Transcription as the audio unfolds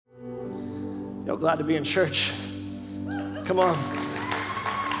Y'all glad to be in church? Come on.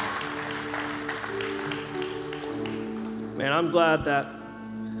 Man, I'm glad that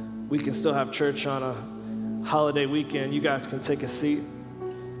we can still have church on a holiday weekend. You guys can take a seat.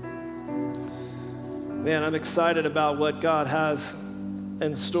 Man, I'm excited about what God has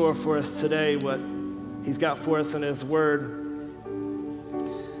in store for us today, what He's got for us in His Word.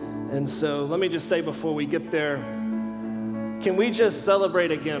 And so let me just say before we get there, can we just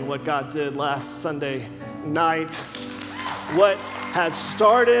celebrate again what God did last Sunday night? What has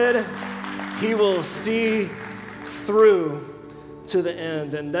started, He will see through to the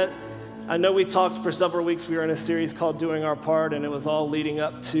end. And that, I know we talked for several weeks. We were in a series called Doing Our Part, and it was all leading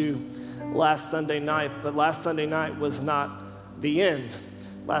up to last Sunday night. But last Sunday night was not the end.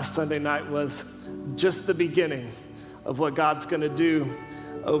 Last Sunday night was just the beginning of what God's going to do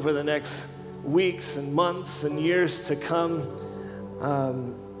over the next weeks and months and years to come.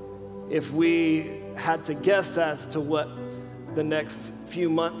 If we had to guess as to what the next few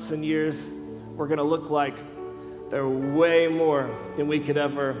months and years were going to look like, they're way more than we could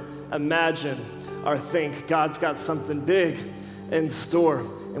ever imagine or think. God's got something big in store,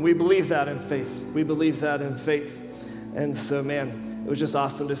 and we believe that in faith. We believe that in faith. And so, man, it was just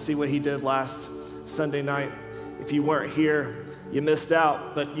awesome to see what He did last Sunday night. If you weren't here, you missed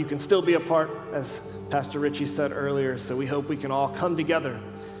out, but you can still be a part, as Pastor Richie said earlier. So we hope we can all come together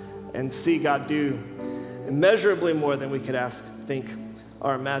and see God do immeasurably more than we could ask, think,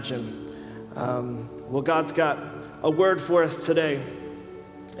 or imagine. Well, God's got a word for us today.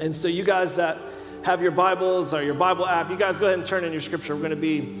 And so you guys that have your Bibles or your Bible app, you guys go ahead and turn in your scripture. We're going to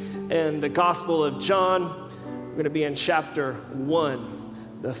be in the Gospel of John. We're going to be in chapter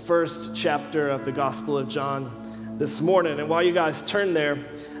 1, the first chapter of the Gospel of John this morning. And while you guys turn there,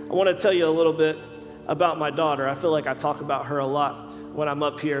 I want to tell you a little bit about my daughter. I feel like I talk about her a lot when I'm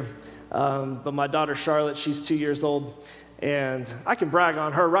up here. But my daughter, Charlotte, she's 2 years old. And I can brag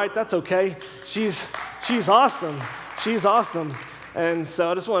on her, right? That's okay. She's awesome. She's awesome. And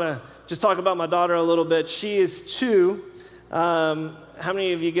so I just want to just talk about my daughter a little bit. She is 2. How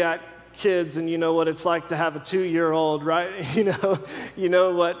many of you got kids and you know what it's like to have a 2-year-old, right? You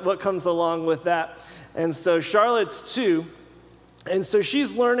know what comes along with that. And so Charlotte's 2, and so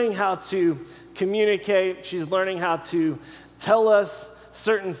she's learning how to communicate. She's learning how to tell us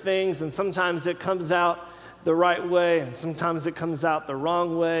certain things, and sometimes it comes out the right way, and sometimes it comes out the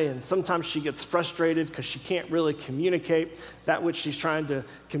wrong way, and sometimes she gets frustrated because she can't really communicate that which she's trying to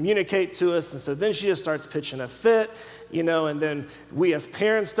communicate to us, and so then she just starts pitching a fit, and then we as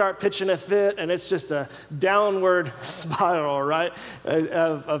parents start pitching a fit, and it's just a downward spiral, right,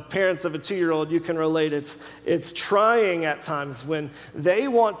 of parents of a 2-year-old. You can relate. It's trying at times when they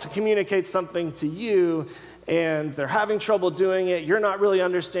want to communicate something to you, and they're having trouble doing it. You're not really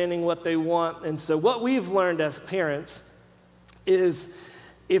understanding what they want. And so what we've learned as parents is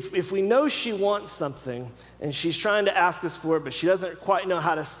if we know she wants something and she's trying to ask us for it, but she doesn't quite know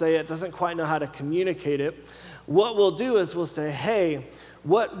how to say it, doesn't quite know how to communicate it, what we'll do is we'll say, hey,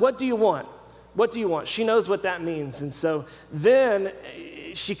 what do you want? What do you want? She knows what that means. And so then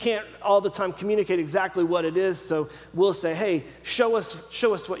she can't all the time communicate exactly what it is, so we'll say, hey, show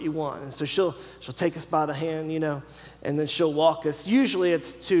us what you want. And so she'll take us by the hand, and then she'll walk us. Usually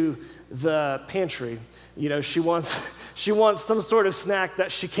it's to the pantry. She wants some sort of snack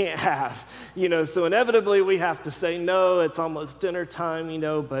that she can't have, so inevitably we have to say, no, it's almost dinner time,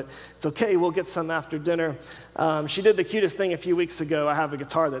 but it's okay, we'll get some after dinner. She did the cutest thing a few weeks ago. I have a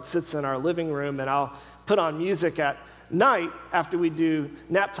guitar that sits in our living room, and I'll put on music at night after we do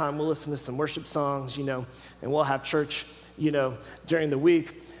nap time. We'll listen to some worship songs, and we'll have church, during the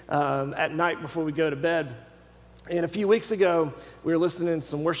week at night before we go to bed. And a few weeks ago, we were listening to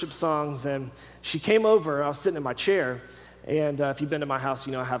some worship songs, and she came over. I was sitting in my chair, and if you've been to my house,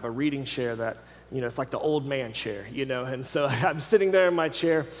 I have a reading chair that, it's like the old man chair, and so I'm sitting there in my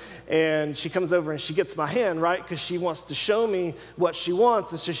chair, and she comes over and she gets my hand, right, because she wants to show me what she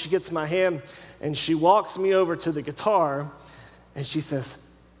wants, and so she gets my hand, and she walks me over to the guitar, and she says,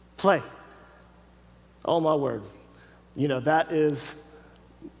 play. Oh, my word. That is,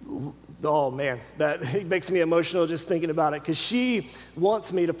 oh, man, it makes me emotional just thinking about it, because she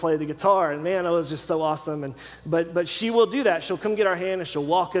wants me to play the guitar, and man, it was just so awesome. But she will do that. She'll come get our hand, and she'll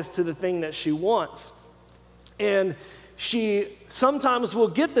walk us to the thing that she wants. And she sometimes will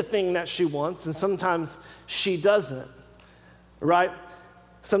get the thing that she wants, and sometimes she doesn't, right?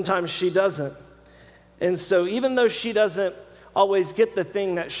 Sometimes she doesn't. And so even though she doesn't always get the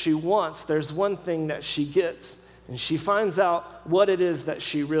thing that she wants, there's one thing that she gets, and she finds out what it is that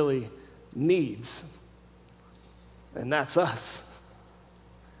she really needs, and that's us.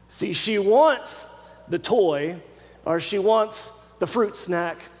 See, she wants the toy, or she wants the fruit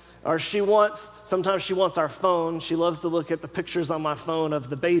snack, or sometimes she wants our phone. She loves to look at the pictures on my phone of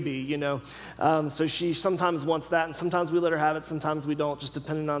the baby, So she sometimes wants that, and sometimes we let her have it, sometimes we don't, just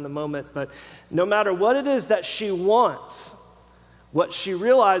depending on the moment. But no matter what it is that she wants, what she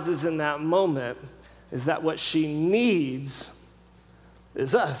realizes in that moment is that what she needs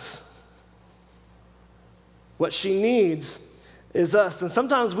is us. What she needs is us. And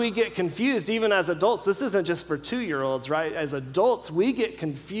sometimes we get confused, even as adults. This isn't just for 2-year-olds, right? As adults, we get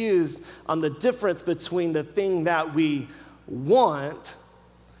confused on the difference between the thing that we want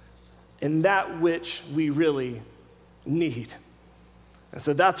and that which we really need. And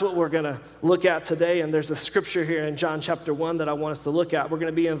so that's what we're going to look at today. And there's a scripture here in John chapter 1 that I want us to look at. We're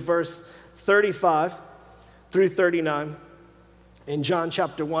going to be in verse 35 through 39. In John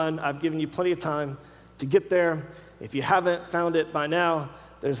chapter 1, I've given you plenty of time to get there. If you haven't found it by now,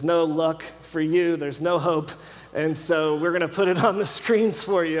 there's no luck for you. There's no hope. And so we're going to put it on the screens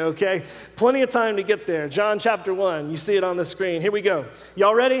for you, okay? Plenty of time to get there. John chapter 1, you see it on the screen. Here we go.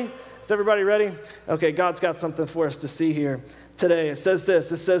 Y'all ready? Is everybody ready? Okay, God's got something for us to see here today. It says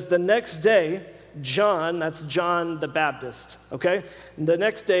this. It says, the next day, John, that's John the Baptist, okay? The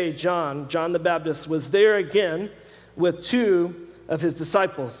next day, John the Baptist, was there again with 2 of his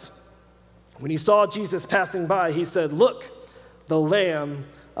disciples. When he saw Jesus passing by, he said, "Look, the Lamb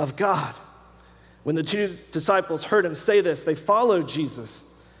of God." When the 2 disciples heard him say this, they followed Jesus.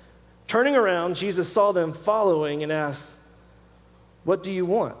 Turning around, Jesus saw them following and asked, "What do you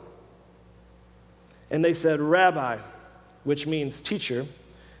want?" And they said, "Rabbi," which means teacher,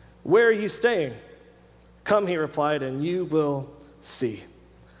 "where are you staying?" "Come," he replied, "and you will see."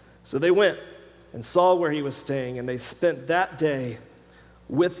 So they went and saw where he was staying, and they spent that day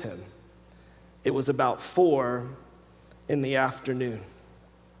with him. It was about 4 p.m.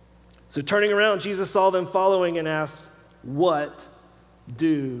 So turning around, Jesus saw them following and asked, "What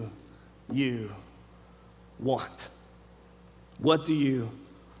do you want?" What do you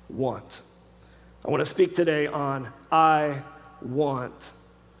want? I want to speak today on I want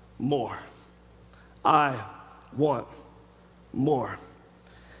more. I want more.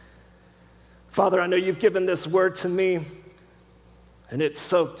 Father, I know you've given this word to me, and it's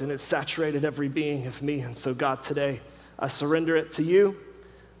soaked and it's saturated every being of me. And so, God, today, I surrender it to you.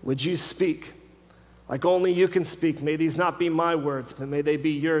 Would you speak like only you can speak? May these not be my words, but may they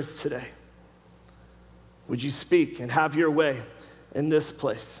be yours today. Would you speak and have your way in this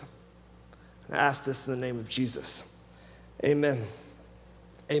place? I ask this in the name of Jesus. Amen.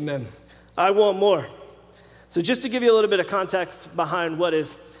 Amen. I want more. So just to give you a little bit of context behind what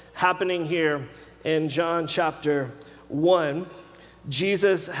is happening here in John chapter 1,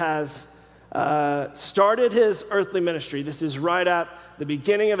 Jesus has started his earthly ministry. This is right at the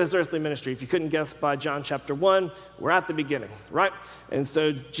beginning of his earthly ministry. If you couldn't guess by John chapter 1, we're at the beginning, right? And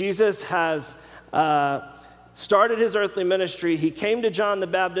so Jesus has started his earthly ministry. He came to John the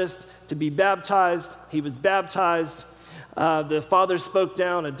Baptist to be baptized. He was baptized. The Father spoke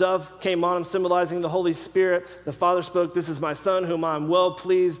down. A dove came on him, symbolizing the Holy Spirit. The Father spoke, "This is my Son, whom I'm well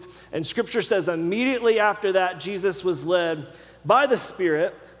pleased." And Scripture says immediately after that, Jesus was led by the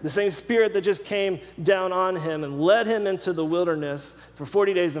Spirit, the same Spirit that just came down on him and led him into the wilderness for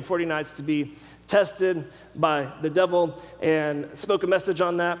 40 days and 40 nights to be tested by the devil, and spoke a message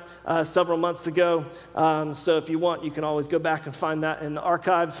on that several months ago. So if you want, you can always go back and find that in the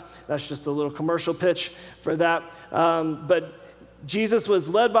archives. That's just a little commercial pitch for that. But Jesus was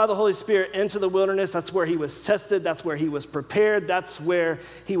led by the Holy Spirit into the wilderness. That's where he was tested. That's where he was prepared. That's where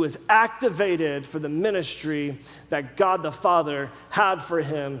he was activated for the ministry that God the Father had for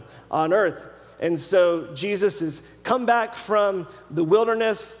him on earth. And so Jesus has come back from the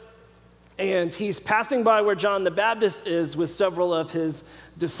wilderness, and he's passing by where John the Baptist is with several of his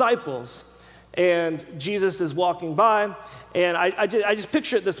disciples. And Jesus is walking by, and I just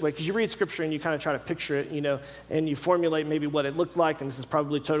picture it this way, because you read Scripture and you kind of try to picture it, and you formulate maybe what it looked like, and this is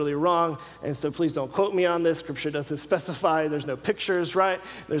probably totally wrong, and so please don't quote me on this. Scripture doesn't specify. There's no pictures, right?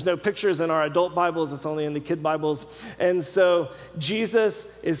 There's no pictures in our adult Bibles. It's only in the kid Bibles. And so Jesus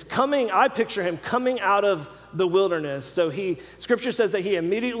is coming, I picture him coming out of the wilderness. So Scripture says that he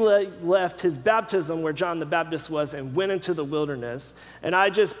immediately left his baptism where John the Baptist was and went into the wilderness. And I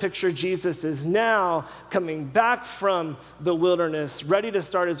just picture Jesus is now coming back from the wilderness, ready to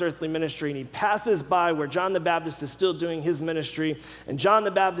start his earthly ministry. And he passes by where John the Baptist is still doing his ministry. And John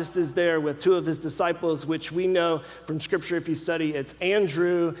the Baptist is there with 2 of his disciples, which we know from Scripture, if you study, it's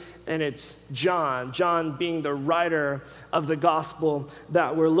Andrew and it's John. John being the writer of the gospel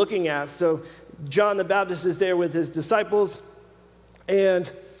that we're looking at. So John the Baptist is there with his disciples,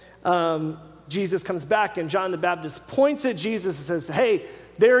 and Jesus comes back, and John the Baptist points at Jesus and says, hey,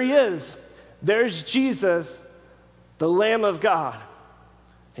 there he is. There's Jesus, the Lamb of God.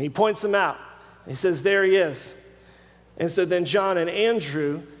 And he points him out. He says, there he is. And so then John and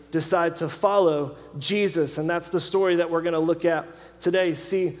Andrew decide to follow Jesus, and that's the story that we're going to look at today.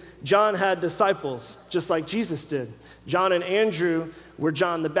 See, John had disciples, just like Jesus did. John and Andrew were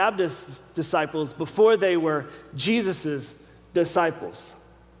John the Baptist's disciples before they were Jesus's disciples,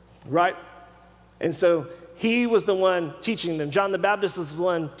 right? And so he was the one teaching them. John the Baptist was the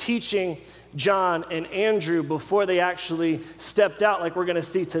one teaching John and Andrew before they actually stepped out, like we're going to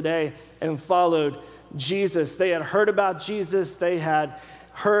see today, and followed Jesus. They had heard about Jesus. They had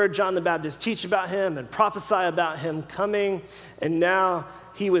heard John the Baptist teach about him and prophesy about him coming, and now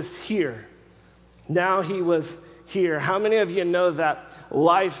he was here. Now he was here. How many of you know that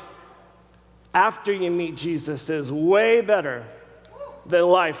life after you meet Jesus is way better than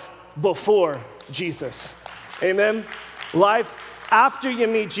life before Jesus? Amen? Life after you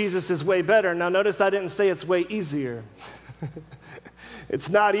meet Jesus is way better. Now notice I didn't say it's way easier. It's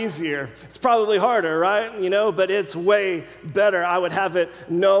not easier. It's probably harder, right? But it's way better. I would have it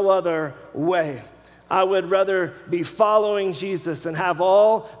no other way. I would rather be following Jesus and have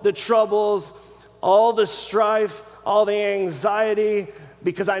all the troubles, all the strife, all the anxiety,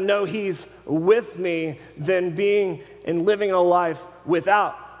 because I know he's with me, than being and living a life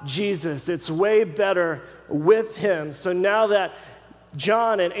without Jesus. It's way better with him. So now that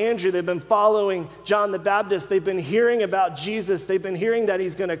John and Andrew, they've been following John the Baptist. They've been hearing about Jesus. They've been hearing that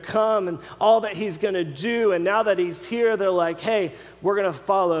he's going to come and all that he's going to do. And now that he's here, they're like, hey, we're going to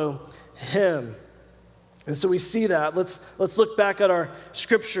follow him. And so we see that. Let's look back at our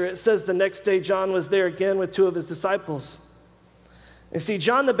scripture. It says the next day John was there again with two of his disciples. And see,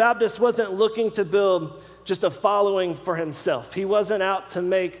 John the Baptist wasn't looking to build just a following for himself. He wasn't out to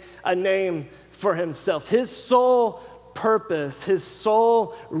make a name for himself. His sole purpose, his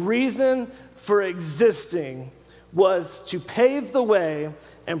sole reason for existing was to pave the way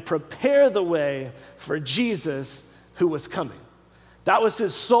and prepare the way for Jesus who was coming. That was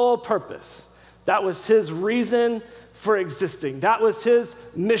his sole purpose. That was his reason for existing. That was his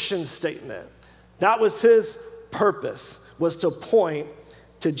mission statement. That was his purpose, was to point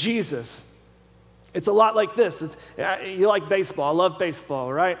to Jesus. It's a lot like this. You like baseball. I love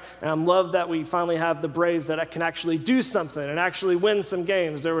baseball, right? And I love that we finally have the Braves that can actually do something and actually win some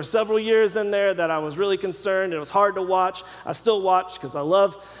games. There were several years in there that I was really concerned. It was hard to watch. I still watch because I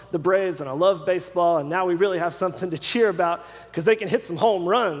love the Braves and I love baseball. And now we really have something to cheer about because they can hit some home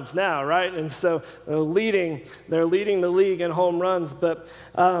runs now, right? And so they're leading the league in home runs. But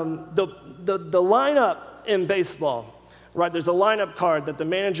the lineup in baseball, right, there's a lineup card that the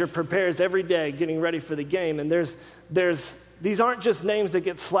manager prepares every day getting ready for the game, and these aren't just names that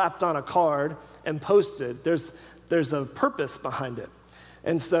get slapped on a card and posted. There's a purpose behind it.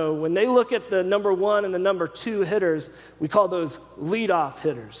 And so when they look at the number 1 and the number 2 hitters, we call those leadoff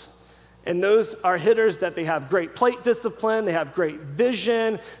hitters. And those are hitters that they have great plate discipline, they have great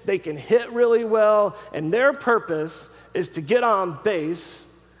vision, they can hit really well, and their purpose is to get on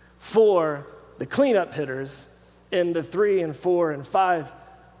base for the cleanup hitters in the 3 and 4 and 5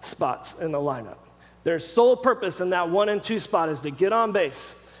 spots in the lineup. Their sole purpose in that 1 and 2 spot is to get on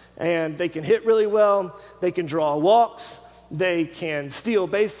base. And they can hit really well, they can draw walks, they can steal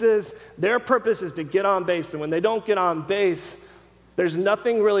bases. Their purpose is to get on base. And when they don't get on base, there's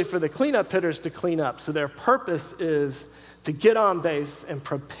nothing really for the cleanup hitters to clean up. So their purpose is to get on base and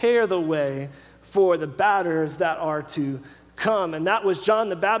prepare the way for the batters that are to come. And that was John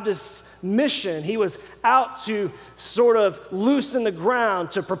the Baptist's mission. He was out to sort of loosen the ground,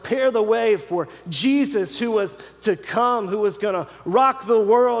 to prepare the way for Jesus who was to come, who was going to rock the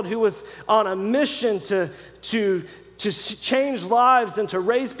world, who was on a mission to change lives and to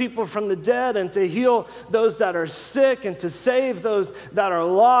raise people from the dead and to heal those that are sick and to save those that are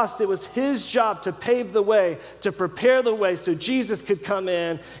lost. It was his job to pave the way, to prepare the way so Jesus could come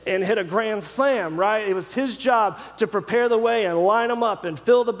in and hit a grand slam, right? It was his job to prepare the way and line them up and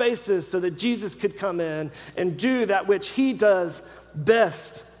fill the bases so that Jesus could come in and do that which he does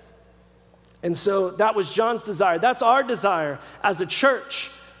best. And so that was John's desire. That's our desire as a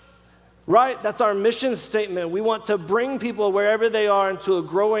church. Right? That's our mission statement. We want to bring people wherever they are into a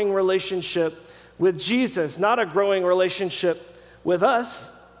growing relationship with Jesus, not a growing relationship with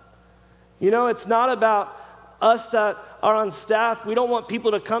us. It's not about us that are on staff. We don't want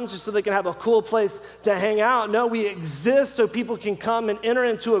people to come just so they can have a cool place to hang out. No, we exist so people can come and enter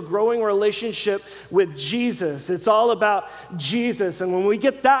into a growing relationship with Jesus. It's all about Jesus. And when we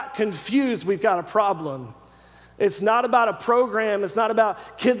get that confused, we've got a problem. It's not about a program. It's not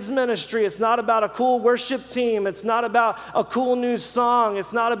about kids ministry. It's not about a cool worship team. It's not about a cool new song.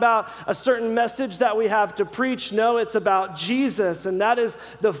 It's not about a certain message that we have to preach. No, it's about Jesus. And that is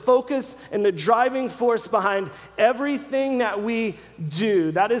the focus and the driving force behind everything that we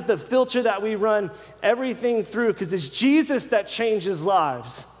do. That is the filter that we run everything through, because it's Jesus that changes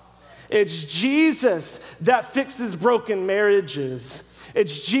lives. It's Jesus that fixes broken marriages.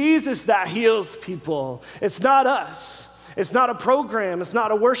 It's Jesus that heals people. It's not us. It's not a program. It's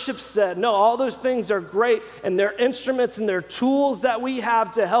not a worship set. No, all those things are great, and they're instruments and they're tools that we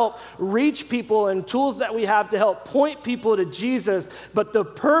have to help reach people and tools that we have to help point people to Jesus. But the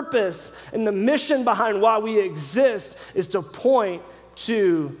purpose and the mission behind why we exist is to point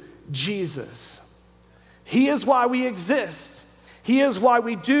to Jesus. He is why we exist. He is why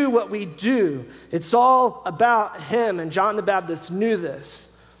we do what we do. It's all about him, and John the Baptist knew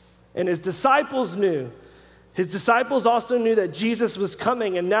this, and his disciples knew. His disciples also knew that Jesus was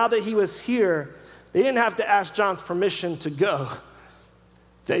coming, and now that he was here, they didn't have to ask John's permission to go.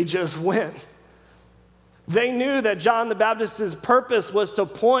 They just went. They knew that John the Baptist's purpose was to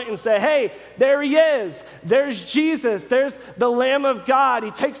point and say, hey, there he is. There's Jesus. There's the Lamb of God.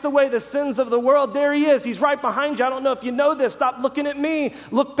 He takes away the sins of the world. There he is. He's right behind you. I don't know if you know this. Stop looking at me.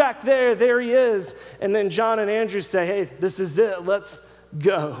 Look back there. There he is. And then John and Andrew say, hey, this is it. Let's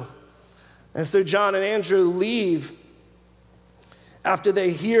go. And so John and Andrew leave after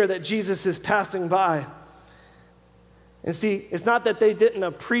they hear that Jesus is passing by. And see, it's not that they didn't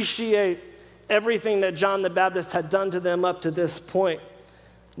appreciate everything that John the Baptist had done to them up to this point.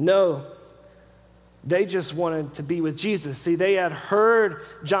 No, they just wanted to be with Jesus. See, they had heard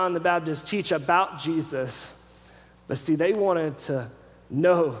John the Baptist teach about Jesus, but see, they wanted to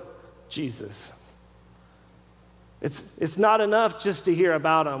know Jesus. It's not enough just to hear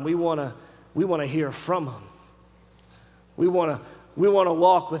about him. We want to hear from him. We want to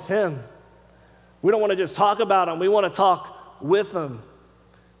walk with him. We don't want to just talk about him. We want to talk with him.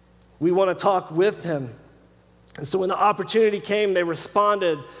 We want to talk with him. And so when the opportunity came, they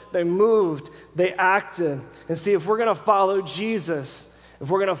responded, they moved, they acted. And see, if we're going to follow Jesus,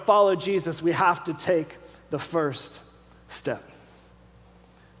 we have to take the first step.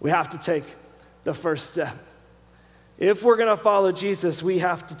 We have to take the first step. If we're going to follow Jesus, we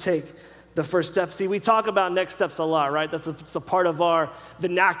have to take the first step. See, we talk about next steps a lot, right? It's a part of our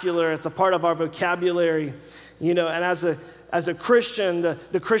vernacular. It's a part of our vocabulary. You know, and as a Christian,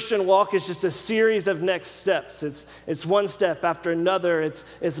 the Christian walk is just a series of next steps. It's one step after another.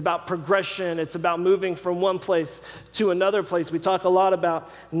 It's about progression. It's about moving from one place to another place. We talk a lot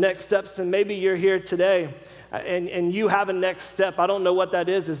about next steps, and maybe you're here today and you have a next step. I don't know what that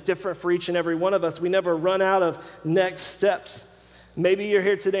is. It's different for each and every one of us. We never run out of next steps. Maybe you're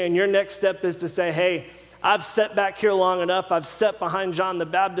here today and your next step is to say, hey, I've sat back here long enough. I've sat behind John the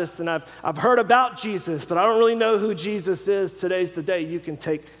Baptist, and I've heard about Jesus, but I don't really know who Jesus is. Today's the day you can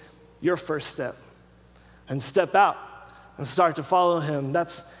take your first step and step out and start to follow him.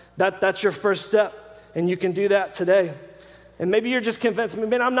 That's your first step, and you can do that today. And maybe you're just convinced,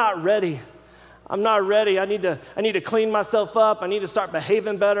 man, I'm not ready. I'm not ready. I need to clean myself up. I need to start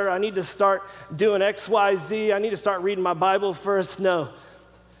behaving better. I need to start doing X, Y, Z. I need to start reading my Bible first. No.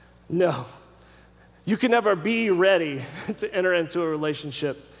 You can never be ready to enter into a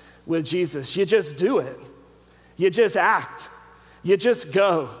relationship with Jesus. You just do it. You just act. You just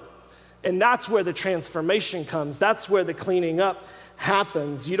go. And that's where the transformation comes. That's where the cleaning up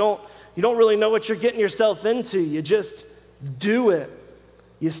happens. You don't really know what you're getting yourself into. You just do it.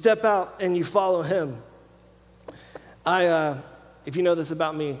 You step out and you follow him. If you know this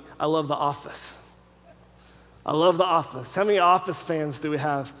about me, I love The Office. I love The Office. How many Office fans do we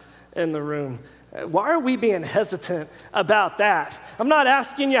have in the room? Why are we being hesitant about that? I'm not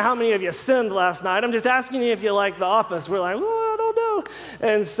asking you how many of you sinned last night. I'm just asking you if you like The Office. We're like, well, I don't know.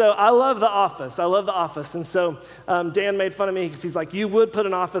 And so I love The Office. I love The Office. And so Dan made fun of me because he's like, you would put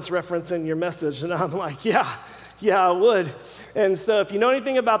an Office reference in your message. And I'm like, yeah, I would. And so if you know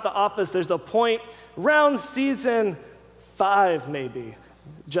anything about The Office, there's a point around season 5 maybe.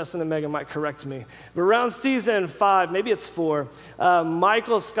 Justin and Megan might correct me. But around season 5, maybe it's 4,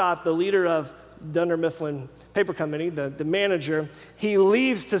 Michael Scott, the leader of Dunder Mifflin Paper Company, the manager, he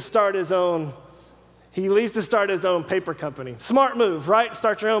leaves to start his own paper company. Smart move, right?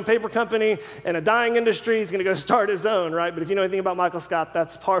 Start your own paper company in a dying industry. He's going to go start his own, right? But if you know anything about Michael Scott,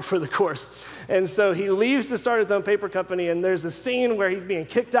 that's par for the course. And so he leaves to start his own paper company, and there's a scene where he's being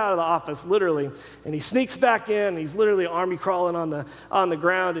kicked out of the office, literally, and he sneaks back in, and he's literally army crawling on the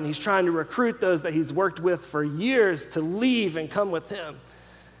ground, and he's trying to recruit those that he's worked with for years to leave and come with him.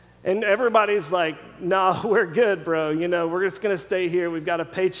 And everybody's like, nah, we're good, bro. We're just going to stay here. We've got a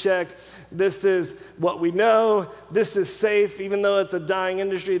paycheck. This is what we know. This is safe. Even though it's a dying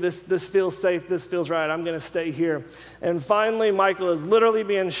industry, this feels safe. This feels right. I'm going to stay here. And finally, Michael is literally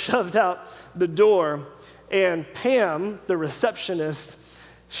being shoved out the door. And Pam, the receptionist,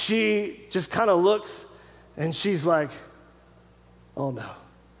 she just kind of looks and she's like, oh no.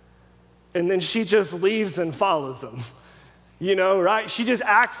 And then she just leaves and follows him. Right? She just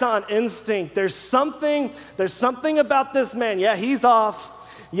acts on instinct. There's something about this man. Yeah, he's off.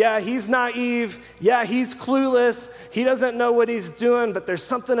 Yeah, he's naive. Yeah, he's clueless. He doesn't know what he's doing, but there's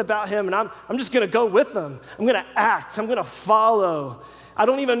something about him, and I'm just going to go with him. I'm going to act. I'm going to follow. I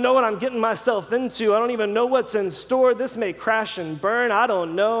don't even know what I'm getting myself into. I don't even know what's in store. This may crash and burn. I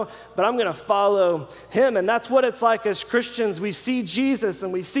don't know, but I'm going to follow him. And that's what it's like as Christians. We see Jesus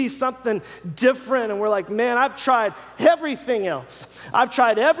and we see something different, and we're like, man, I've tried everything else. I've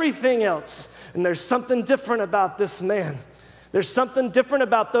tried everything else, and there's something different about this man. There's something different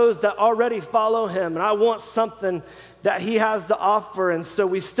about those that already follow him, and I want something that he has to offer. And so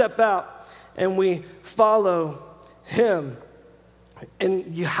we step out and we follow him.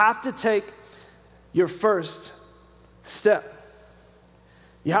 And you have to take your first step.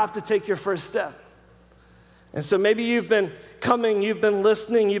 You have to take your first step. And so maybe you've been coming, you've been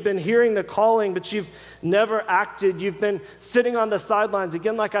listening, you've been hearing the calling, but you've never acted. You've been sitting on the sidelines.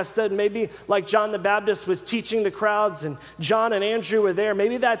 Again, like I said, maybe like John the Baptist was teaching the crowds and John and Andrew were there.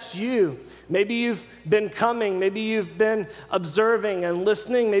 Maybe that's you. Maybe you've been coming. Maybe you've been observing and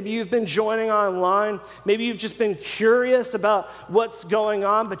listening. Maybe you've been joining online. Maybe you've just been curious about what's going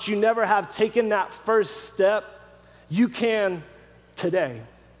on, but you never have taken that first step. You can today.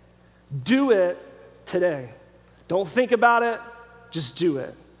 Do it today. Don't think about it, just do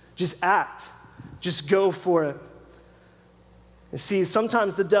it. Just act. Just go for it. And see,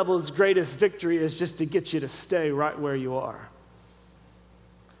 sometimes the devil's greatest victory is just to get you to stay right where you are.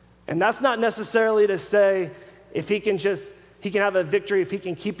 And that's not necessarily to say if he can have a victory if he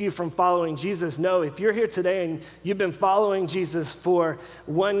can keep you from following Jesus. No, if you're here today and you've been following Jesus for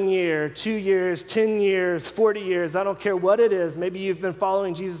 1 year, 2 years, 10 years, 40 years, I don't care what it is, maybe you've been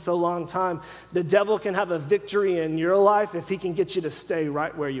following Jesus a long time, the devil can have a victory in your life if he can get you to stay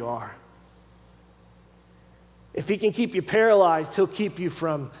right where you are. If he can keep you paralyzed, he'll keep you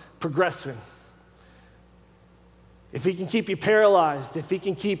from progressing. If he can keep you paralyzed, if he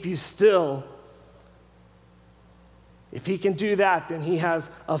can keep you still, if he can do that, then he has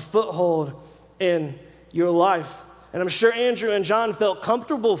a foothold in your life. And I'm sure Andrew and John felt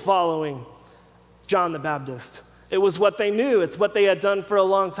comfortable following John the Baptist. It was what they knew. It's what they had done for a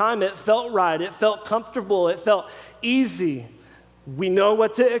long time. It felt right. It felt comfortable. It felt easy. We know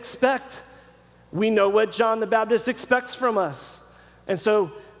what to expect. We know what John the Baptist expects from us. And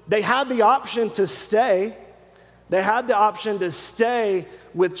so they had the option to stay. They had the option to stay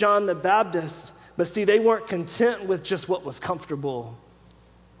with John the Baptist. But see, they weren't content with just what was comfortable.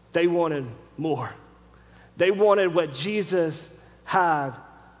 They wanted more. They wanted what Jesus had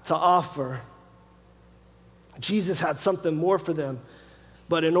to offer. Jesus had something more for them.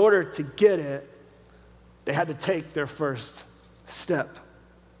 But in order to get it, they had to take their first step.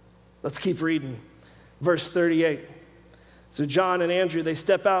 Let's keep reading. Verse 38. So John and Andrew, they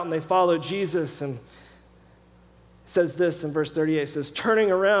step out and they follow Jesus, and says this in verse 38, it says, turning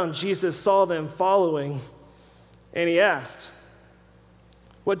around, Jesus saw them following, and he asked,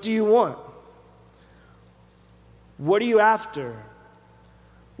 what do you want? What are you after?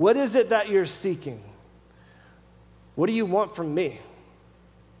 What is it that you're seeking? What do you want from me?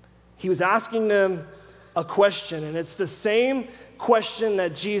 He was asking them a question, and it's the same question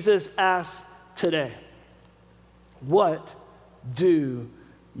that Jesus asks today. What do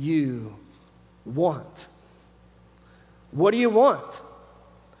you want? What do you want?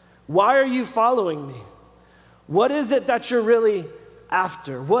 Why are you following me? What is it that you're really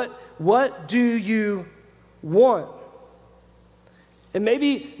after? What do you want? And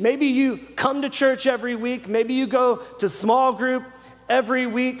maybe you come to church every week. Maybe you go to small group every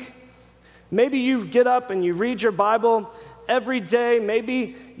week. Maybe you get up and you read your Bible every day.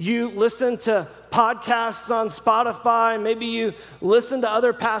 Maybe you listen to podcasts on Spotify. Maybe you listen to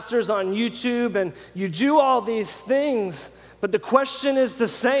other pastors on YouTube, and you do all these things. But the question is the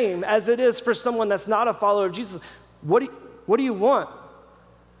same as it is for someone that's not a follower of Jesus. What do you want?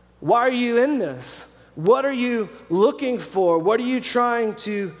 Why are you in this? What are you looking for? What are you trying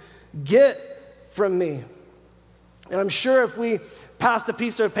to get from me? And I'm sure if we passed a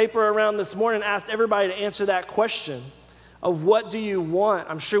piece of paper around this morning and asked everybody to answer that question of what do you want,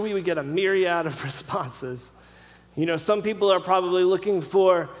 I'm sure we would get a myriad of responses. You know, some people are probably looking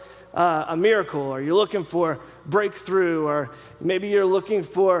for a miracle, or you're looking for breakthrough, or maybe you're looking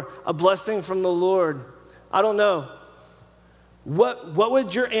for a blessing from the Lord. I don't know. What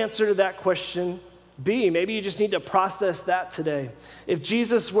would your answer to that question be? Maybe you just need to process that today. If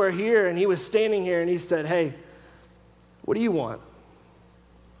Jesus were here and he was standing here and he said, hey, what do you want?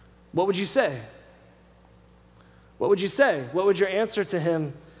 What would you say? What would you say? What would your answer to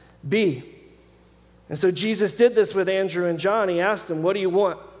him be? And so Jesus did this with Andrew and John. He asked them, what do you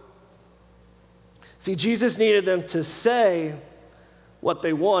want? See, Jesus needed them to say what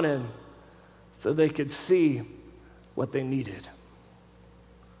they wanted so they could see what they needed.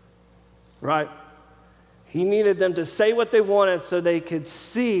 Right? He needed them to say what they wanted so they could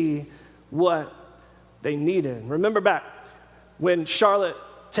see what they needed. Remember back when Charlotte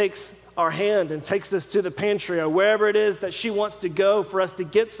takes our hand and takes us to the pantry or wherever it is that she wants to go for us to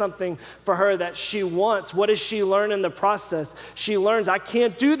get something for her that she wants. What does she learn in the process? She learns, I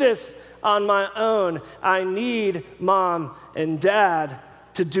can't do this on my own. I need mom and dad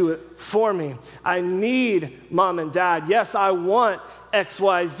to do it for me. I need mom and dad. Yes, I want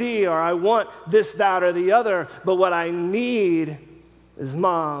XYZ, or I want this, that, or the other, but what I need is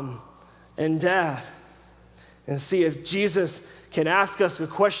mom and dad. And see, if Jesus can ask us a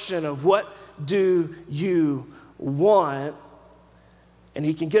question of what do you want, and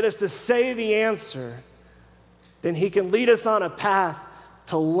he can get us to say the answer, then he can lead us on a path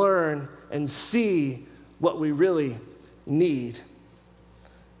to learn and see what we really need.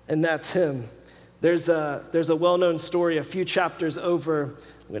 And that's him. There's a well-known story a few chapters over.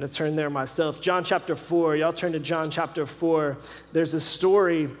 I'm going to turn there myself. John chapter 4. Y'all turn to John chapter 4. There's a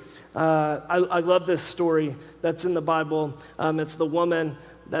story. I love this story that's in the Bible. It's the woman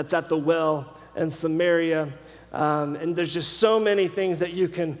that's at the well in Samaria. And there's just so many things that you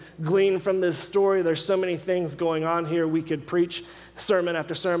can glean from this story. There's so many things going on here. We could preach sermon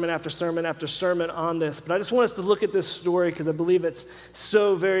after sermon after sermon after sermon on this. But I just want us to look at this story because I believe it's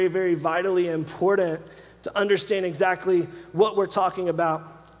so very, very vitally important to understand exactly what we're talking about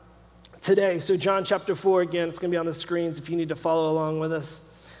today. So John chapter 4, again, it's going to be on the screens if you need to follow along with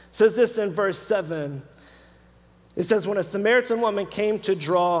us. It says this in verse 7. It says, when a Samaritan woman came to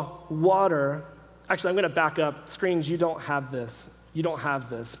draw water. Actually, I'm going to back up. Screens, you don't have this. You don't have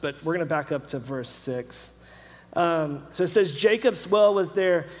this, but we're going to back up to verse 6. So it says, Jacob's well was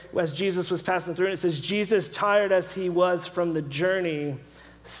there as Jesus was passing through. And it says, Jesus, tired as he was from the journey,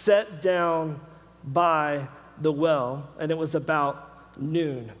 sat down by the well, and it was about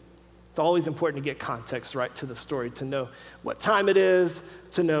noon. It's always important to get context right to the story, to know what time it is,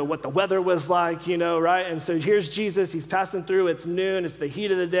 to know what the weather was like, right? And so here's Jesus. He's passing through. It's noon. It's the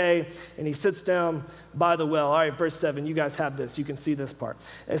heat of the day, and he sits down by the well. All right, verse 7. You guys have this. You can see this part.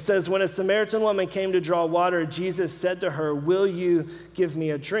 It says, when a Samaritan woman came to draw water, Jesus said to her, will you give me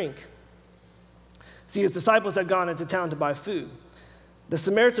a drink? See, his disciples had gone into town to buy food. The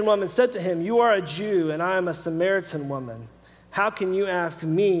Samaritan woman said to him, you are a Jew, and I am a Samaritan woman. How can you ask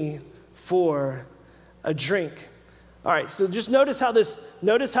me for a drink? All right, so just notice how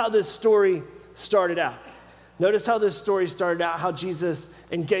this story started out. Notice how this story started out, how Jesus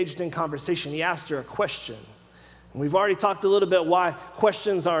engaged in conversation. He asked her a question. And we've already talked a little bit why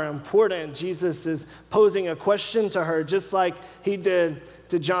questions are important. Jesus is posing a question to her just like he did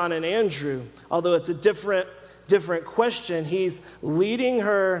to John and Andrew. Although it's a different question, he's leading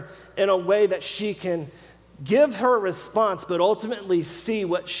her in a way that she can give her a response, but ultimately see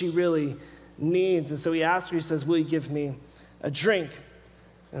what she really needs. And so he asks her, he says, will you give me a drink?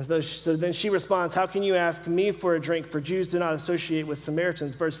 And so then she responds, how can you ask me for a drink? For Jews do not associate with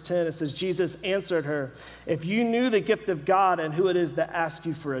Samaritans. Verse 10, it says, Jesus answered her, if you knew the gift of God and who it is that asks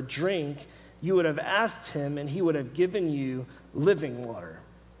you for a drink, you would have asked him and he would have given you living water.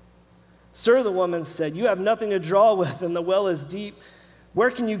 Sir, the woman said, you have nothing to draw with and the well is deep. Where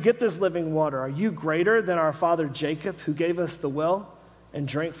can you get this living water? Are you greater than our father Jacob, who gave us the well and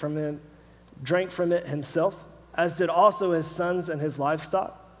drank from it himself, as did also his sons and his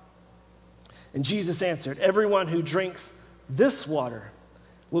livestock? And Jesus answered, everyone who drinks this water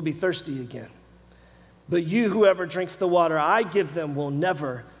will be thirsty again. But you, whoever drinks the water I give them, will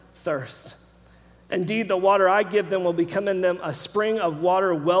never thirst. Indeed, the water I give them will become in them a spring of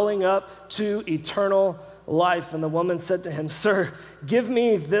water welling up to eternal life. And the woman said to him, sir, give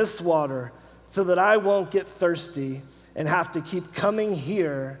me this water so that I won't get thirsty and have to keep coming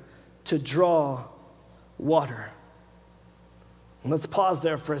here to draw water. And let's pause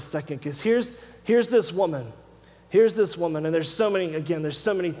there for a second, because here's this woman. Here's this woman, and there's so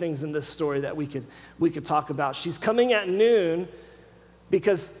many things in this story that we could talk about. She's coming at noon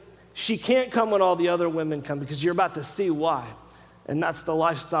because she can't come when all the other women come, because you're about to see why. And that's the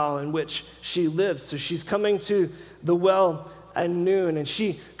lifestyle in which she lives. So she's coming to the well at noon, and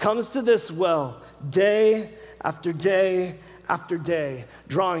she comes to this well day after day after day,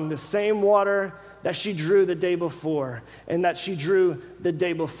 drawing the same water that she drew the day before, and that she drew the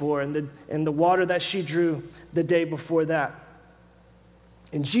day before, and the water that she drew the day before that.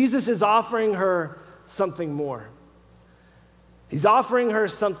 And Jesus is offering her something more. He's offering her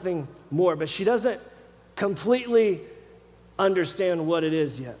something more, but she doesn't completely understand what it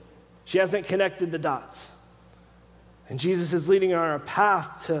is yet. She hasn't connected the dots. And Jesus is leading her on a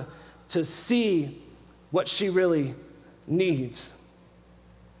path to see what she really needs.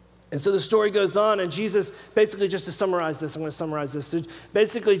 And so the story goes on, and Jesus, basically, just to summarize this, I'm going to summarize this. So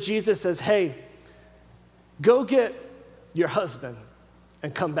basically, Jesus says, hey, go get your husband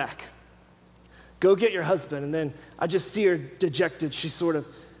and come back. Go get your husband. And then I just see her dejected. She sort of,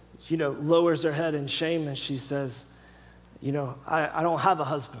 lowers her head in shame, and she says, I don't have a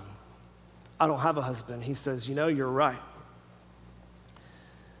husband. I don't have a husband. He says, you're right.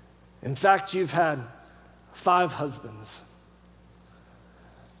 In fact, you've had 5 husbands.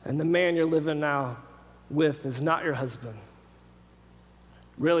 And the man you're living now with is not your husband.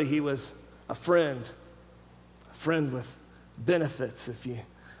 Really, he was a friend with benefits, if you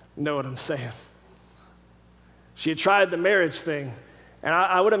know what I'm saying. She had tried the marriage thing. And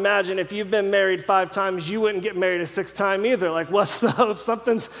I would imagine if you've been married 5 times, you wouldn't get married a 6th time either. Like, what's the hope?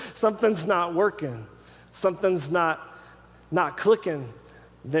 Something's not working. Something's not clicking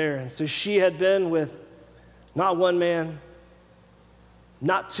there. And so she had been with not 1 man,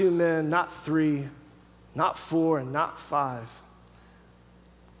 not 2 men, not 3, not 4, and not 5,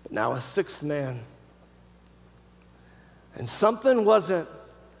 but now a 6th man. And something wasn't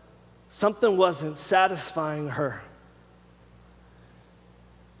satisfying her.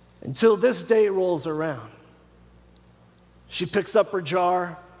 Until this day rolls around. She picks up her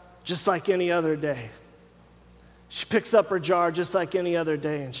jar just like any other day. She picks up her jar just like any other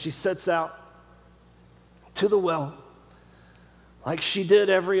day, and she sets out to the well like she did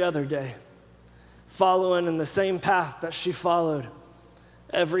every other day, following in the same path that she followed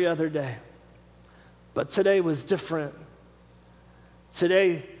every other day. But today was different.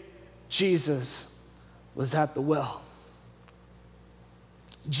 Today, Jesus was at the well.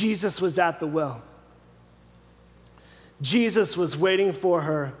 Jesus was at the well. Jesus was waiting for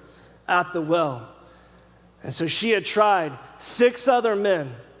her at the well. And so she had tried 6 other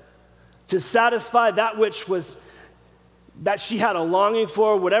men to satisfy that which was that she had a longing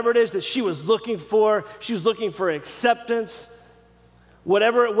for, whatever it is that she was looking for. She was looking for acceptance.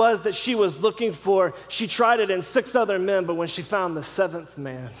 Whatever it was that she was looking for, she tried it in 6 other men, but when she found the 7th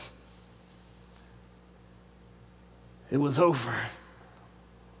man, it was over.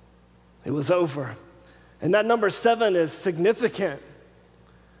 It was over. And that number 7 is significant.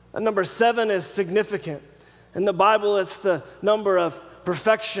 That number 7 is significant. In the Bible, it's the number of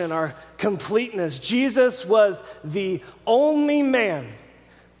perfection or completeness. Jesus was the only man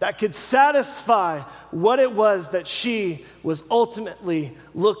that could satisfy what it was that she was ultimately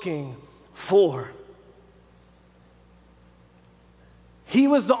looking for. He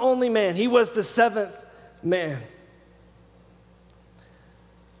was the only man. He was the 7th man.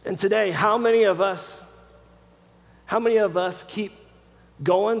 And today, how many of us keep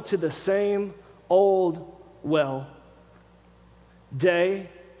going to the same old well, day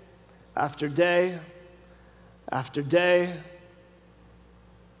after day after day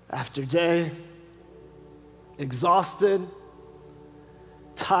after day, exhausted,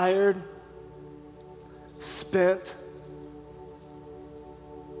 tired, spent?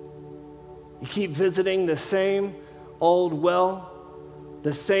 You keep visiting the same old well,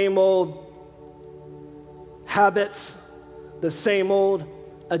 the same old habits, the same old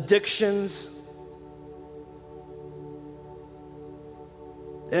addictions.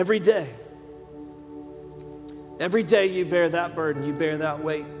 Every day you bear that burden, you bear that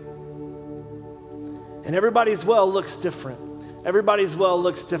weight. And everybody's well looks different. Everybody's well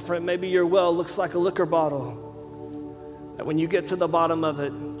looks different. Maybe your well looks like a liquor bottle, that when you get to the bottom of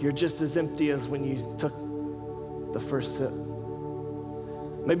it, you're just as empty as when you took the first sip.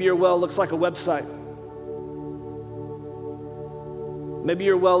 Maybe your well looks like a website. Maybe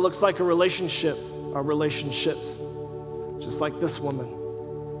your well looks like a relationship or relationships, just like this woman.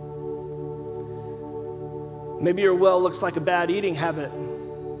 Maybe your well looks like a bad eating habit.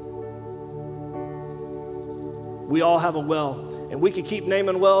 We all have a well, and we could keep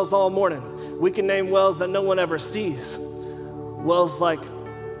naming wells all morning. We can name wells that no one ever sees. Wells like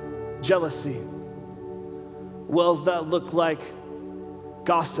jealousy. Wells that look like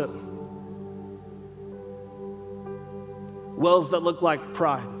gossip. wells that look like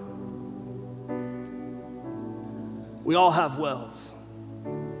pride. We all have wells.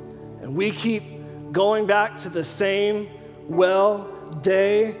 And we keep going back to the same well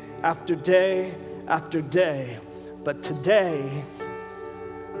day after day after day. But today,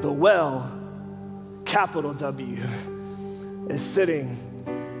 the well, capital W, is sitting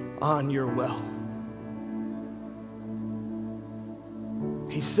on your well.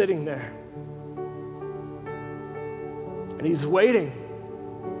 He's sitting there. And he's waiting.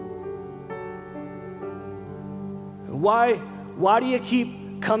 And why do you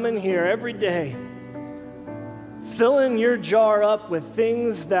keep coming here every day, filling your jar up with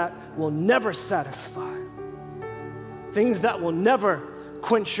things that will never satisfy, things that will never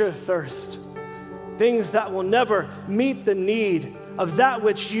quench your thirst, things that will never meet the need of that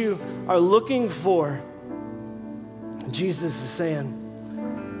which you are looking for? Jesus is saying,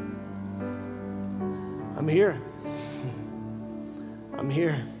 I'm here. I'm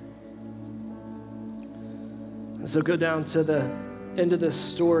here. And so go down to the end of this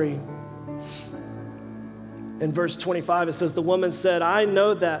story. In verse 25, it says, the woman said, I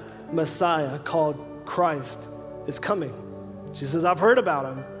know that Messiah called Christ is coming. She says, I've heard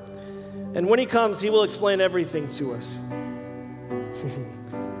about him. And when he comes, he will explain everything to us.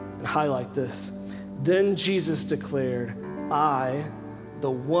 And highlight this. Then Jesus declared, I, the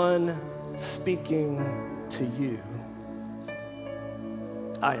one speaking to you,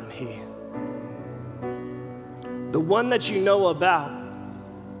 I am he. The one that you know about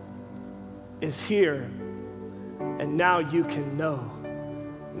is here, and now you can know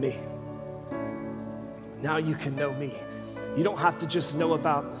me. Now you can know me. You don't have to just know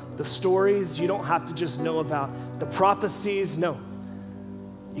about the stories. You don't have to just know about the prophecies. No,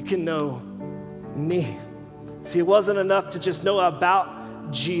 you can know me. See, it wasn't enough to just know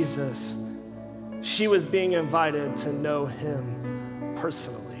about Jesus. She was being invited to know him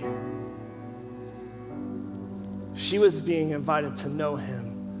personally. She was being invited to know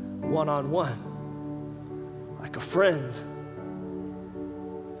him one-on-one, like a friend.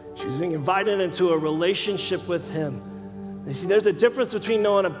 She was being invited into a relationship with him. You see, there's a difference between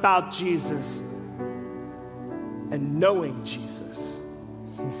knowing about Jesus and knowing Jesus.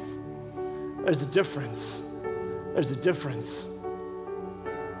 There's a difference. There's a difference.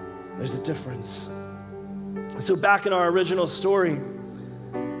 There's a difference. So back in our original story,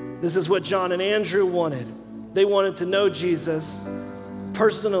 this is what John and Andrew wanted. They wanted to know Jesus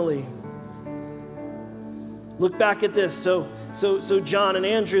personally. Look back at this. So John and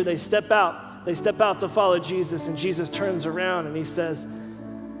Andrew, they step out to follow Jesus, and Jesus turns around and he says,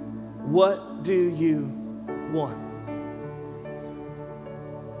 what do you want?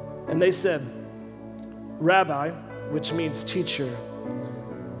 And they said, Rabbi, which means teacher,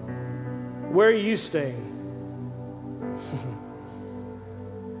 where are you staying?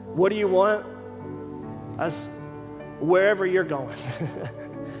 What do you want? That's wherever you're going.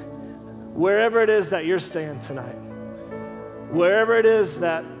 Wherever it is that you're staying tonight. Wherever it is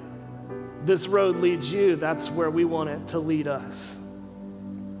that this road leads you, that's where we want it to lead us.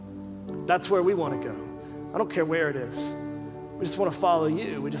 That's where we want to go. I don't care where it is. We just want to follow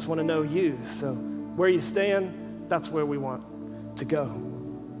you. We just want to know you. So where you staying, that's where we want to go.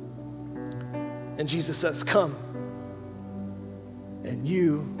 And Jesus says, come, and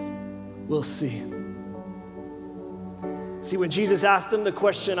you will see. See, when Jesus asked them the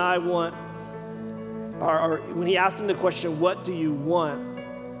question, I want, or when he asked them the question, what do you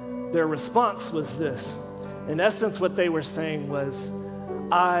want? Their response was this. In essence, what they were saying was,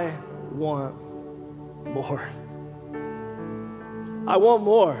 I want more. I want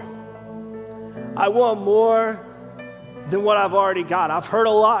more. I want more than what I've already got. I've heard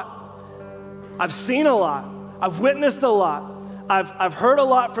a lot. I've seen a lot. I've witnessed a lot. I've heard a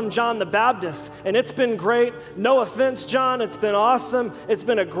lot from John the Baptist, and it's been great. No offense, John. It's been awesome. It's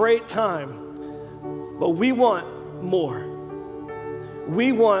been a great time. But we want more.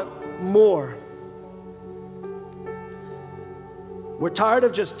 We want more. We're tired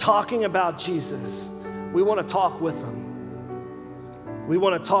of just talking about Jesus. We want to talk with him. We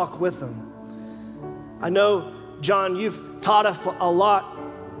want to talk with him. I know, John, you've taught us a lot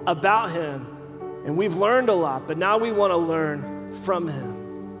about him, and we've learned a lot, but now we want to learn from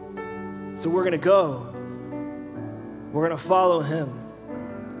him. So we're going to go. We're going to follow him.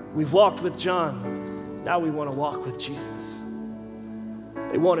 We've walked with John. Now we want to walk with Jesus.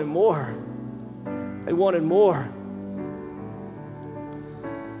 They wanted more. They wanted more.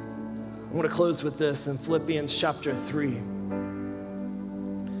 I want to close with this in Philippians chapter 3.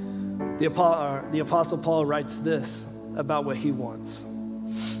 The Apostle Paul writes this about what he wants.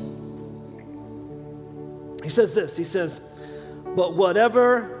 He says this. He says, But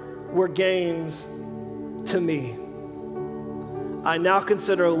whatever were gains to me, I now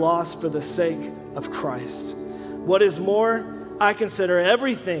consider loss for the sake of Christ. What is more, I consider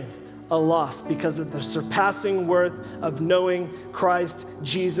everything a loss because of the surpassing worth of knowing Christ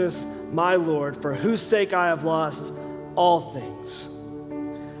Jesus, my Lord, for whose sake I have lost all things.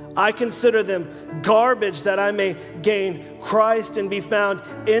 I consider them garbage that I may gain Christ and be found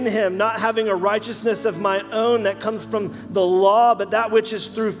in him, not having a righteousness of my own that comes from the law, but that which is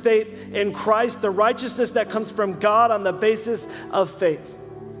through faith in Christ, the righteousness that comes from God on the basis of faith.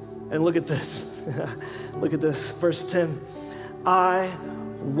 And look at this. Look at this, verse 10. I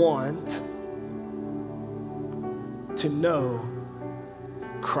want to know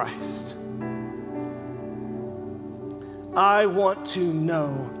Christ. I want to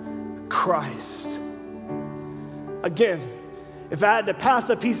know Christ. Again, if I had to pass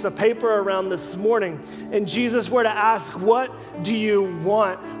a piece of paper around this morning and Jesus were to ask, what do you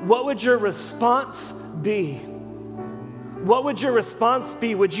want? What would your response be? What would your response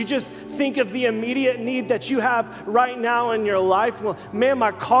be? Would you just think of the immediate need that you have right now in your life? Well, man,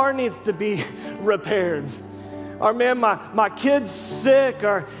 my car needs to be repaired. Or man, my kid's sick.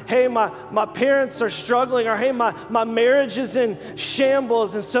 Or hey, my parents are struggling. Or hey, my marriage is in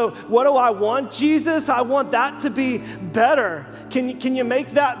shambles. And so what do I want, Jesus? I want that to be better. Can you make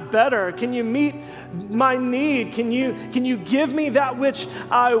that better? Can you meet my need? Can you give me that which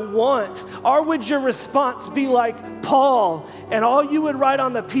I want? Or would your response be like Paul, and all you would write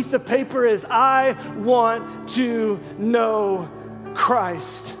on the piece of paper is, I want to know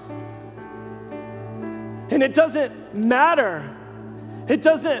Christ. And it doesn't matter. It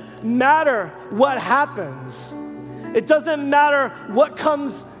doesn't matter what happens. It doesn't matter what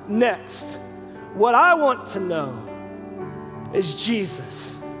comes next. What I want to know is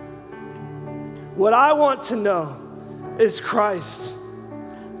Jesus. What I want to know is Christ.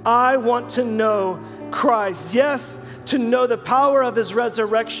 I want to know Christ. Yes, to know the power of his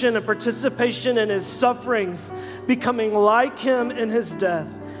resurrection and participation in his sufferings, becoming like him in his death,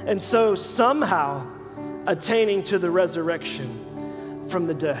 and so somehow attaining to the resurrection from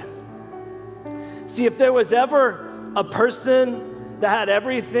the dead. See, if there was ever a person that had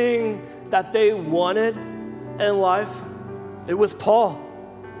everything that they wanted in life, it was Paul.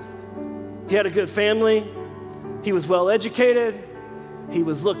 He had a good family. He was well educated. He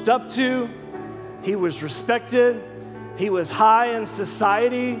was looked up to. He was respected. He was high in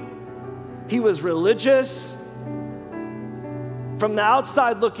society. He was religious. From the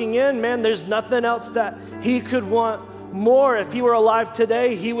outside looking in, man, there's nothing else that he could want more. If he were alive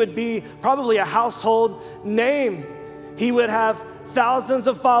today, he would be probably a household name. He would have thousands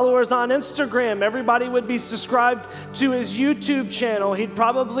of followers on Instagram. Everybody would be subscribed to his YouTube channel. He'd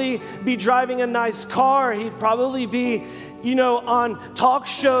probably be driving a nice car. He'd probably be, on talk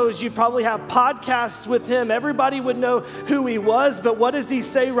shows. You'd probably have podcasts with him. Everybody would know who he was. But what does he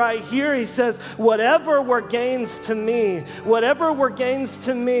say right here? He says, whatever were gains to me, whatever were gains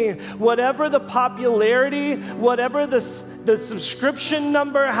to me, whatever the popularity, whatever the subscription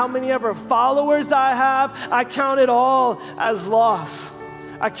number, how many ever followers I have, I count it all as loss.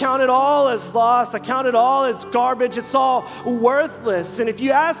 I count it all as loss. I count it all as garbage. It's all worthless. And if you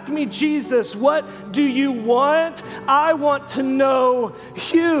ask me, Jesus, what do you want? I want to know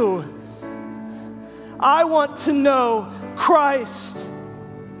you. I want to know Christ.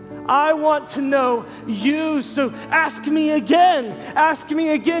 I want to know you. So ask me again. Ask me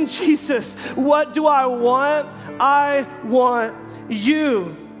again, Jesus. What do I want? I want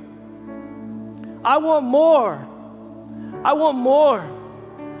you. I want more. I want more.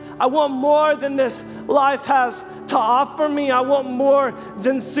 I want more than this life has to offer me. I want more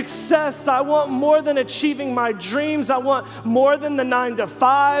than success. I want more than achieving my dreams. I want more than the 9 to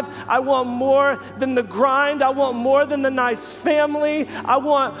 5. I want more than the grind. I want more than the nice family. I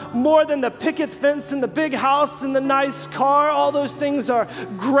want more than the picket fence and the big house and the nice car. All those things are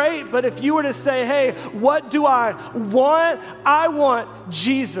great. But if you were to say, hey, what do I want? I want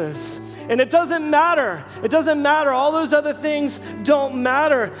Jesus. And it doesn't matter. It doesn't matter. All those other things don't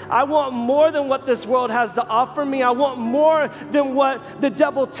matter. I want more than what this world has to offer me. I want more than what the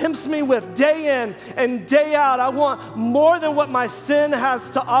devil tempts me with day in and day out. I want more than what my sin has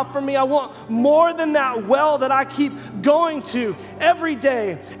to offer me. I want more than that well that I keep going to every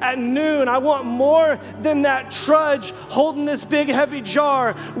day at noon. I want more than that trudge holding this big heavy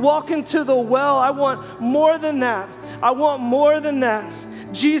jar, walking to the well. I want more than that. I want more than that.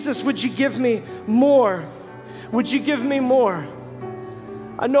 Jesus, would you give me more? Would you give me more?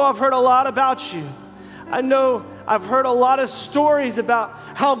 I know I've heard a lot about you. I know I've heard a lot of stories about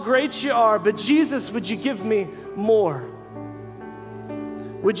how great you are, but Jesus, would you give me more?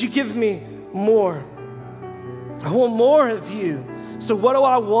 Would you give me more? I want more of you. So what do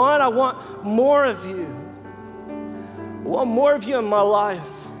I want? I want more of you. I want more of you in my life.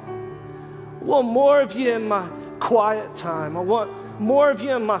 I want more of you in my quiet time. I want more of you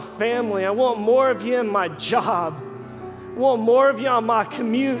in my family. I want more of you in my job. I want more of you on my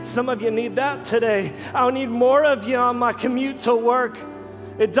commute. Some of you need that today. I need more of you on my commute to work.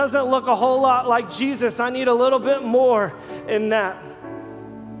 It doesn't look a whole lot like Jesus. I need a little bit more in that.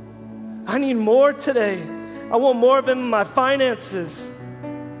 I need more today. I want more of it in my finances,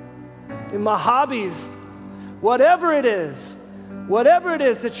 in my hobbies, whatever it is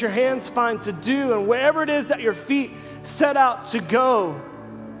that your hands find to do, and wherever it is that your feet set out to go,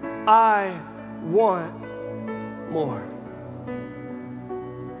 I want more.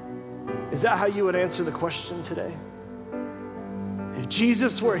 Is that how you would answer the question today? If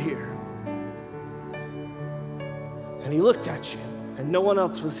Jesus were here and he looked at you and no one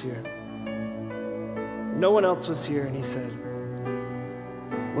else was here, and he said,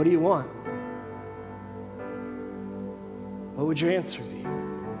 what do you want? What would your answer be?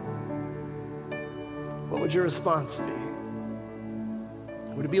 What would your response be?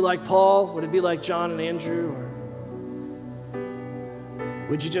 Would it be like Paul? Would it be like John and Andrew? Or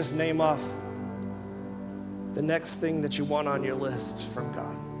would you just name off the next thing that you want on your list from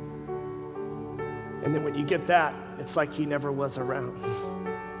God? And then when you get that, it's like he never was around.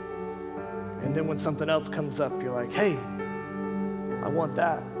 And then when something else comes up, you're like, hey, I want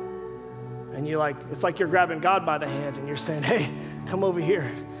that. And you're like, it's like you're grabbing God by the hand and you're saying, hey, come over here.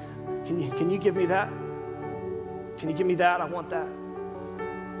 Can you give me that? Can you give me that? I want that.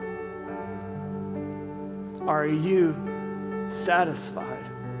 Are you satisfied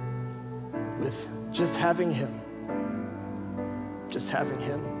with just having him? Just having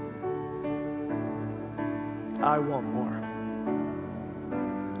him? I want more.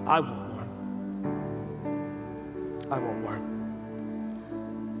 I want more. I want more.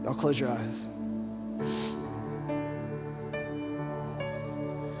 Now close your eyes.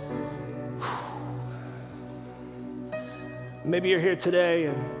 Maybe you're here today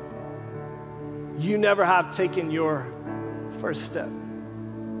and you never have taken your first step.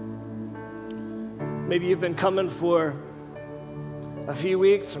 Maybe you've been coming for a few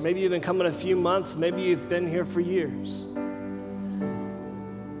weeks, or maybe you've been coming a few months, maybe you've been here for years.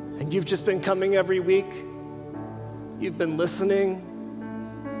 And you've just been coming every week. You've been listening.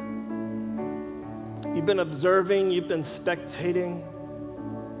 You've been observing. You've been spectating.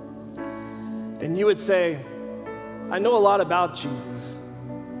 And you would say, I know a lot about Jesus.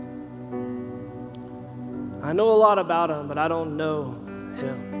 I know a lot about him, but I don't know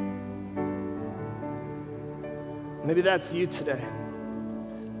him. Maybe that's you today.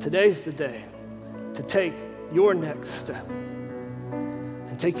 Today's the day to take your next step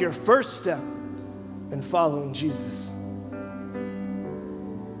and take your first step in following Jesus.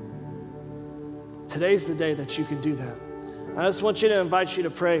 Today's the day that you can do that. I just want you to invite you to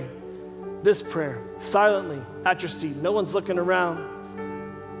pray this prayer silently at your seat. No one's looking around.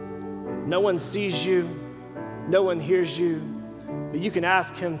 No one sees you. No one hears you. But you can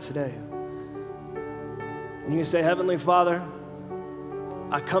ask him today. And you can say, Heavenly Father,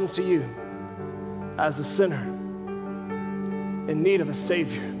 I come to you as a sinner in need of a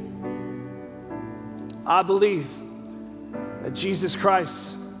Savior. I believe that Jesus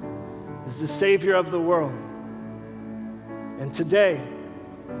Christ is the Savior of the world. And today,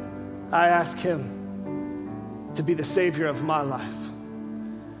 I ask him to be the Savior of my life.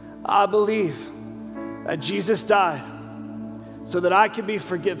 I believe that Jesus died so that I could be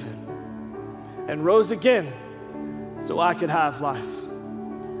forgiven and rose again so I could have life.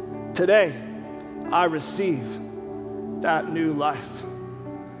 Today, I receive that new life.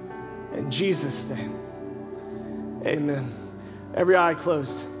 In Jesus' name, amen. Every eye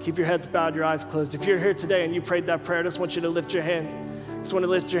closed. Keep your heads bowed, your eyes closed. If you're here today and you prayed that prayer, I just want you to lift your hand. I just want to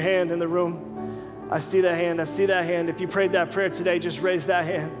lift your hand in the room. I see that hand. I see that hand. If you prayed that prayer today, just raise that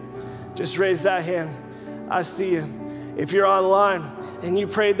hand. Just raise that hand. I see you. If you're online and you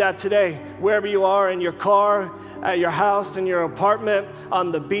prayed that today, wherever you are, in your car, at your house, in your apartment,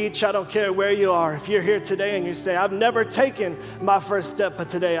 on the beach, I don't care where you are. If you're here today and you say, I've never taken my first step, but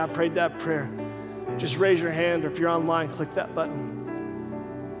today I prayed that prayer, just raise your hand, or if you're online, click that button.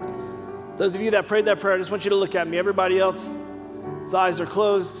 Those of you that prayed that prayer, I just want you to look at me. Everybody else, his eyes are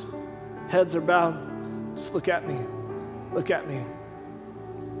closed, heads are bowed. Just look at me. Look at me.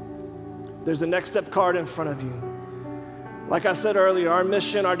 There's a next step card in front of you. Like I said earlier, our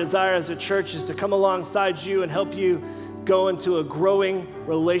mission, our desire as a church is to come alongside you and help you go into a growing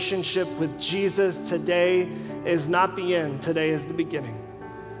relationship with Jesus. Today is not the end. Today is the beginning.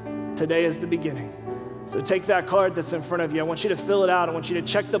 Today is the beginning. So take that card that's in front of you. I want you to fill it out. I want you to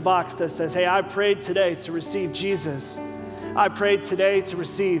check the box that says, hey, I prayed today to receive Jesus. I prayed today to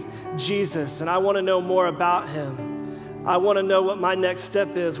receive Jesus, and I want to know more about him. I want to know what my next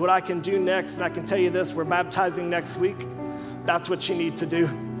step is, what I can do next. And I can tell you this, we're baptizing next week. That's what you need to do.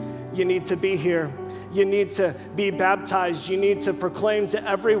 You need to be here. You need to be baptized. You need to proclaim to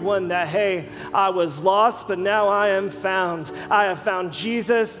everyone that, hey, I was lost, but now I am found. I have found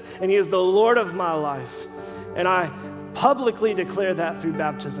Jesus, and he is the Lord of my life. And I publicly declare that through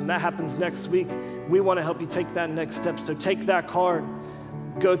baptism. That happens next week. We want to help you take that next step. So take that card.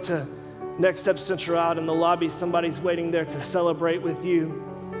 Go to Next Step Central out in the lobby. Somebody's waiting there to celebrate with you,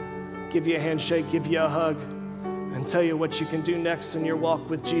 give you a handshake, give you a hug, and tell you what you can do next in your walk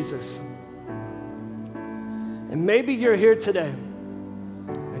with Jesus. And maybe you're here today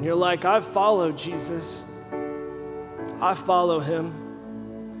and you're like, I follow Jesus. I follow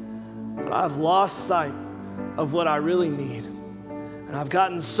him. But I've lost sight of what I really need. And I've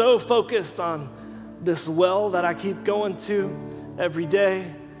gotten so focused on this well that I keep going to every day,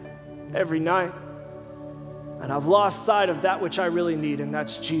 every night. And I've lost sight of that which I really need, and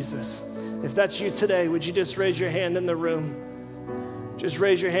that's Jesus. If that's you today, would you just raise your hand in the room? Just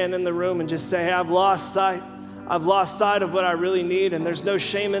raise your hand in the room and just say, hey, I've lost sight. I've lost sight of what I really need, and there's no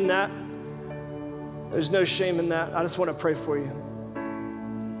shame in that. There's no shame in that. I just want to pray for you.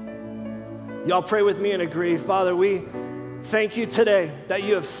 Y'all pray with me and agree. Father, we thank you today that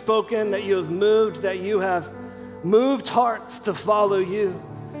you have spoken, that you have moved hearts to follow you,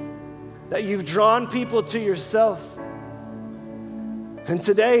 that you've drawn people to yourself. And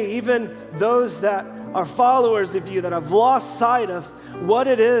today, even those that are followers of you that have lost sight of what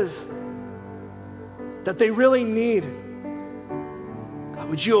it is that they really need, God,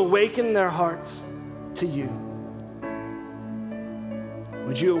 would you awaken their hearts to you?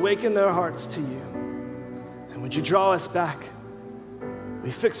 Would you awaken their hearts to you? And would you draw us back? We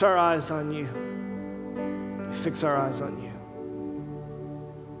fix our eyes on you. We fix our eyes on you.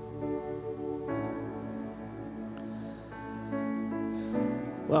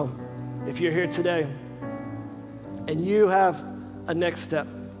 Well, if you're here today and you have a next step,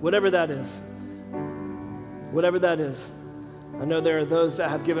 whatever that is, I know there are those that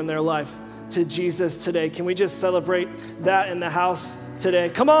have given their life to Jesus today. Can we just celebrate that in the house today?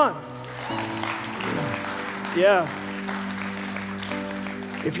 Come on. Yeah.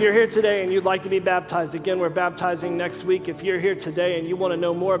 If you're here today and you'd like to be baptized, again, we're baptizing next week. If you're here today and you want to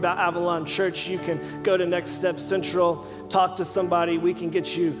know more about Avalon Church, you can go to Next Step Central, talk to somebody. We can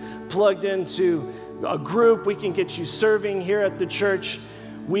get you plugged into a group. We can get you serving here at the church.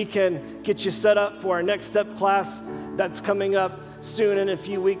 We can get you set up for our Next Step class that's coming up soon in a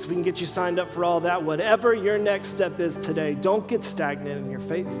few weeks. We can get you signed up for all that. Whatever your next step is today, don't get stagnant in your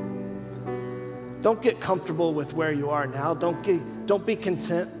faith. Don't get comfortable with where you are now. Don't be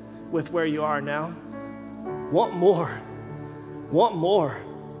content with where you are now. Want more. Want more.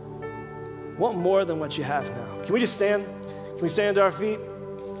 Want more than what you have now. Can we just stand? Can we stand to our feet?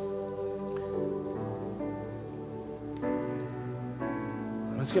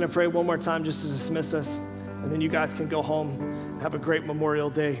 I'm just going to pray one more time just to dismiss us, and then you guys can go home and have a great Memorial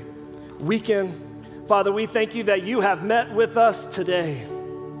Day weekend. Father, we thank you that you have met with us today.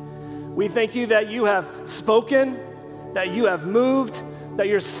 We thank you that you have spoken, that you have moved, that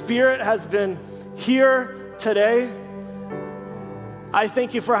your Spirit has been here today. I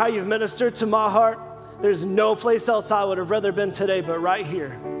thank you for how you've ministered to my heart. There's no place else I would have rather been today but right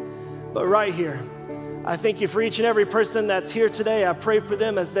here. But right here. I thank you for each and every person that's here today. I pray for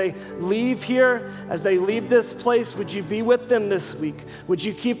them as they leave here, as they leave this place. Would you be with them this week? Would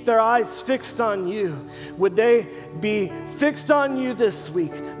you keep their eyes fixed on you? Would they be fixed on you this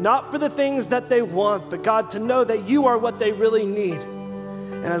week? Not for the things that they want, but God, to know that you are what they really need.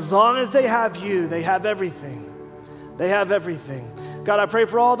 And as long as they have you, they have everything. They have everything. God, I pray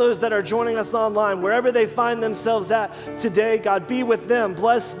for all those that are joining us online, wherever they find themselves at today. God, be with them,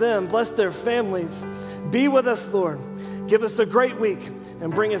 bless their families. Be with us, Lord. Give us a great week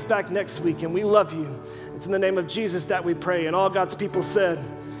and bring us back next week. And we love you. It's in the name of Jesus that we pray. And all God's people said,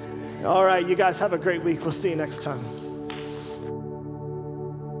 all right, you guys have a great week. We'll see you next time.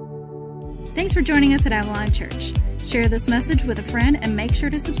 Thanks for joining us at Avalon Church. Share this message with a friend and make sure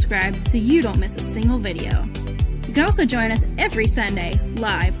to subscribe so you don't miss a single video. You can also join us every Sunday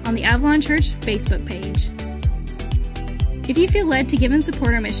live on the Avalon Church Facebook page. If you feel led to give and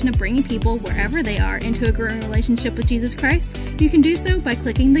support our mission of bringing people wherever they are into a growing relationship with Jesus Christ, you can do so by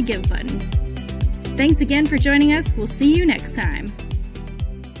clicking the Give button. Thanks again for joining us. We'll see you next time.